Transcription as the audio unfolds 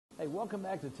Hey, welcome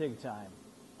back to TIG Time.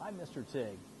 I'm Mr.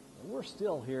 TIG, and we're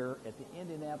still here at the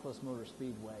Indianapolis Motor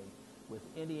Speedway with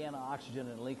Indiana Oxygen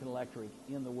and Lincoln Electric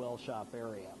in the weld shop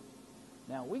area.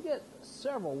 Now, we get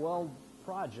several weld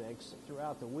projects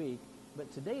throughout the week,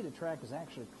 but today the track is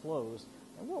actually closed,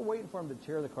 and we're waiting for them to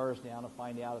tear the cars down to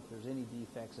find out if there's any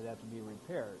defects that have to be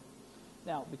repaired.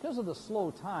 Now, because of the slow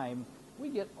time, we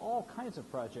get all kinds of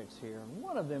projects here, and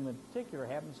one of them in particular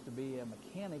happens to be a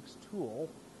mechanic's tool,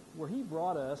 where he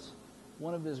brought us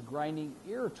one of his grinding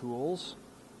ear tools,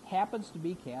 happens to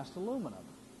be cast aluminum.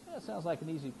 That sounds like an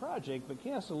easy project, but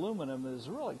cast aluminum is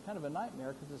really kind of a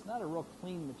nightmare because it's not a real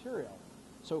clean material.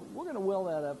 So we're going to weld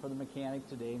that up for the mechanic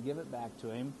today and give it back to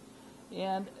him.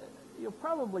 And you'll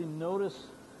probably notice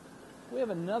we have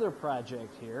another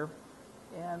project here,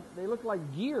 and they look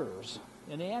like gears.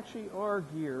 And they actually are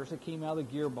gears that came out of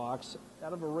the gearbox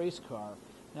out of a race car.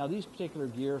 Now, these particular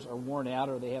gears are worn out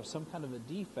or they have some kind of a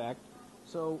defect.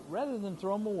 So rather than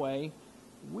throw them away,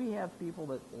 we have people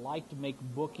that like to make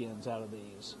bookends out of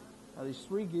these. Now, these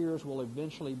three gears will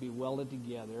eventually be welded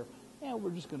together, and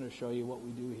we're just going to show you what we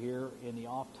do here in the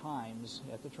off times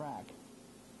at the track.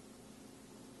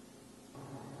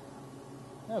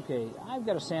 Okay, I've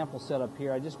got a sample set up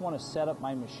here. I just want to set up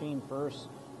my machine first,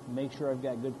 make sure I've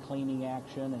got good cleaning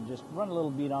action, and just run a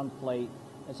little bead on plate.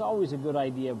 It's always a good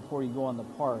idea before you go on the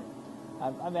part.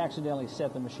 I've accidentally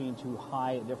set the machine too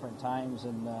high at different times,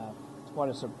 and it's quite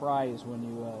a surprise when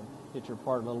you get your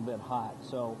part a little bit hot.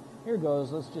 So here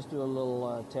goes. Let's just do a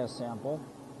little test sample.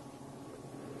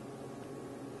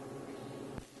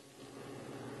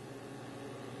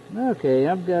 Okay,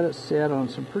 I've got it set on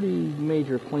some pretty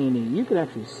major cleaning. You can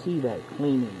actually see that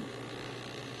cleaning.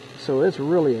 So it's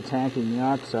really attacking the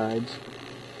oxides.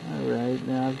 All right,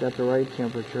 now I've got the right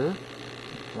temperature,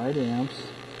 right amps.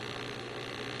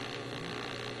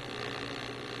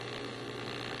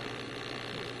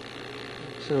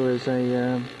 So as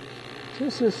I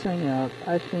test this thing out,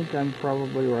 I think I'm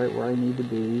probably right where I need to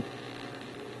be.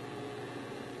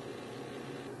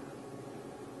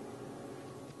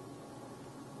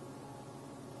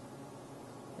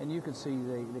 And you can see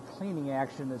the cleaning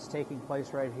action that's taking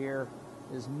place right here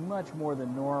is much more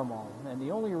than normal. And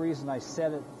the only reason I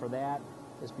set it for that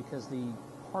is because the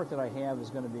part that I have is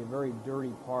going to be a very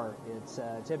dirty part. It's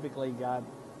typically got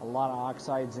a lot of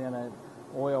oxides in it,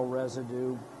 oil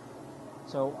residue.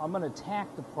 So I'm going to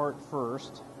tack the part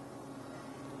first.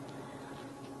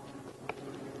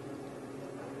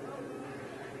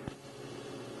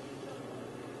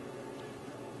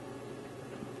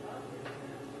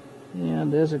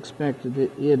 And as expected,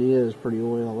 it is pretty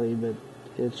oily, but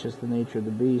it's just the nature of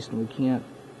the beast, and we can't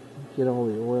get all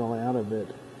the oil out of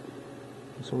it.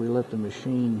 So we let the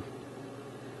machine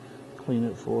clean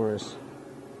it for us.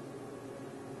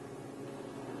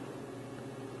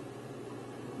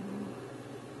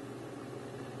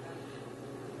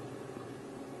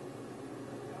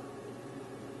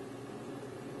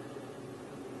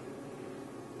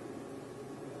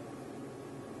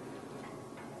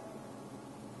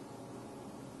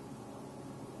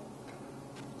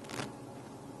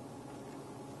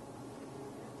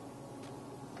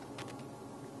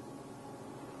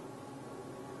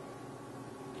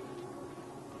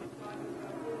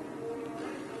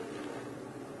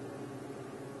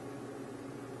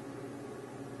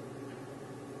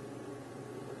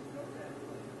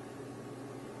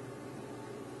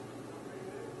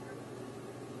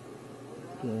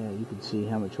 Yeah, you can see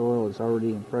how much oil is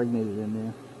already impregnated in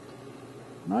there.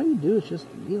 And all you do is just,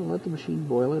 let the machine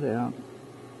boil it out.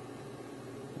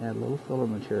 Add a little filler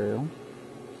material.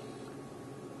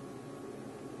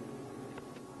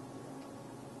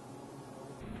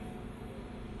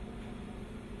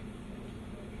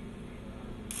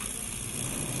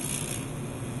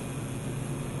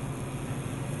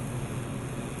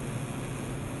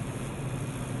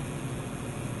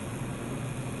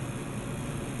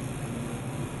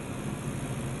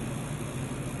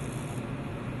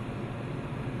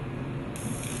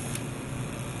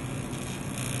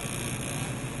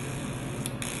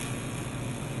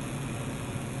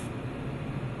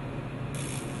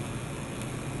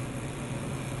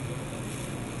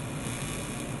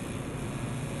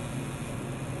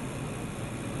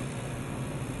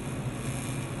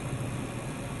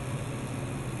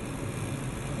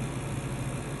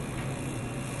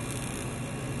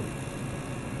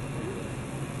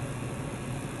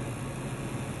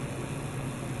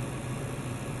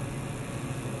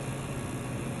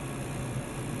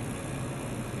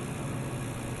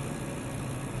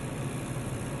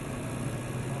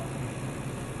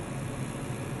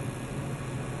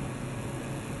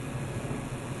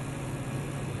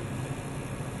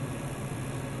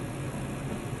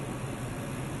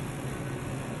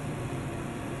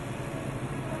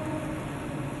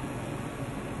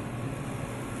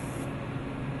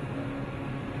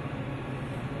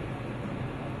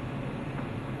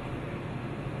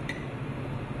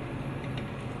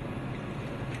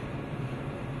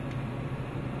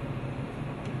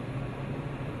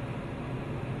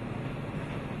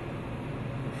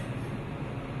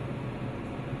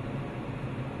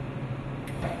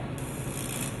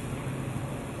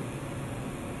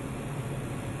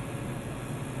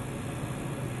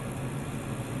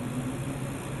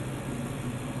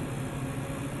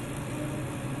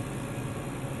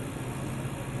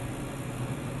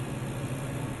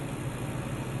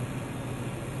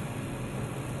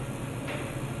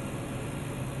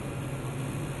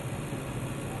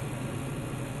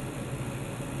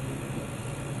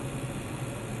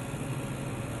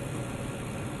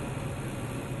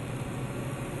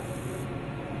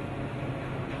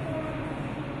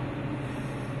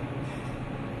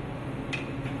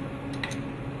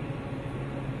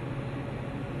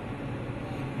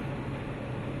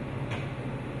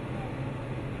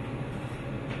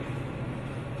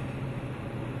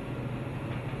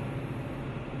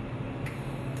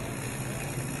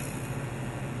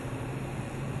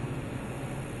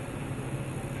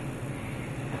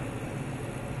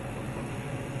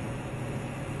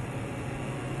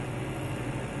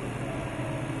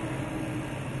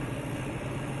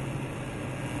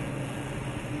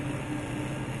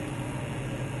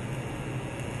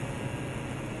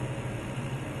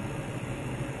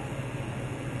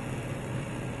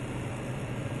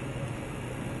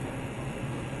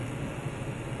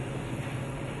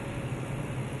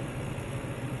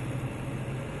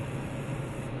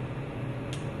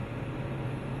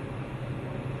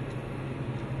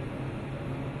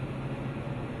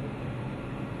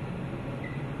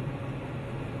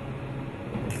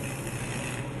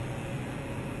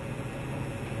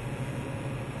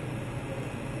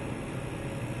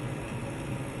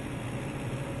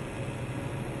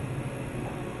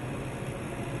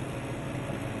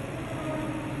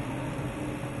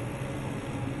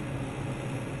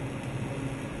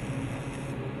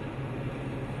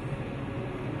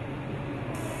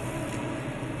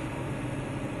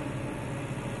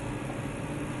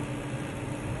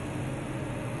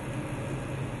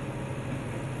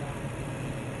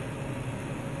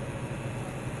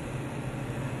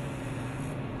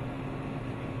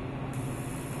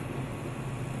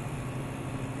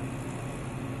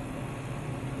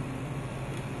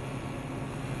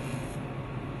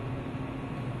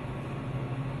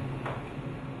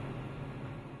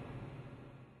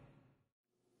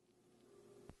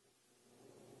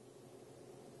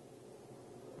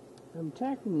 I'm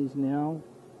tacking these now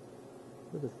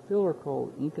with a filler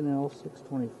called Inconel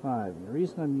 625. And the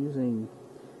reason I'm using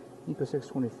Inco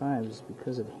 625 is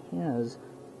because it has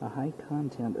a high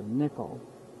content of nickel.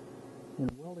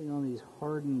 And welding on these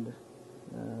hardened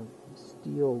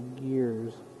steel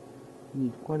gears, you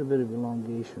need quite a bit of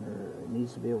elongation, or it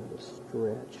needs to be able to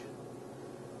stretch.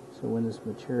 So when this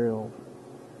material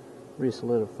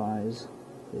resolidifies,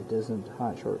 it doesn't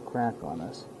hot short crack on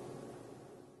us.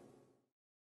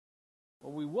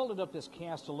 Well, we welded up this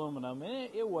cast aluminum, and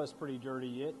it was pretty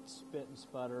dirty. It spit and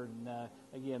sputtered, and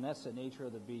again, that's the nature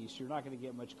of the beast. You're not going to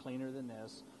get much cleaner than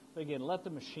this. But again, let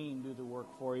the machine do the work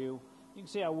for you. You can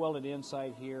see I welded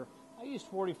inside here. I used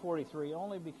 4043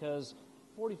 only because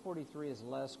 4043 is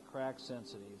less crack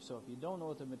sensitive. So if you don't know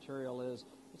what the material is,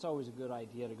 it's always a good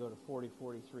idea to go to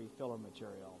 4043 filler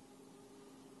material.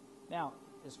 Now,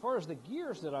 as far as the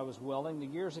gears that I was welding, the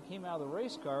gears that came out of the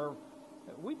race car,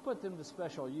 we put them to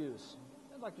special use.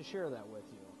 I'd like to share that with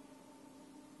you.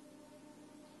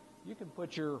 You can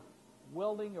put your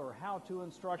welding or how-to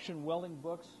instruction welding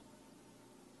books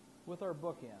with our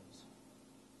bookends.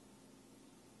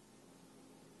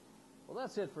 Well,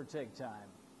 that's it for TIG Time.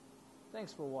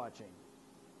 Thanks for watching.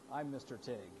 I'm Mr.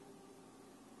 TIG.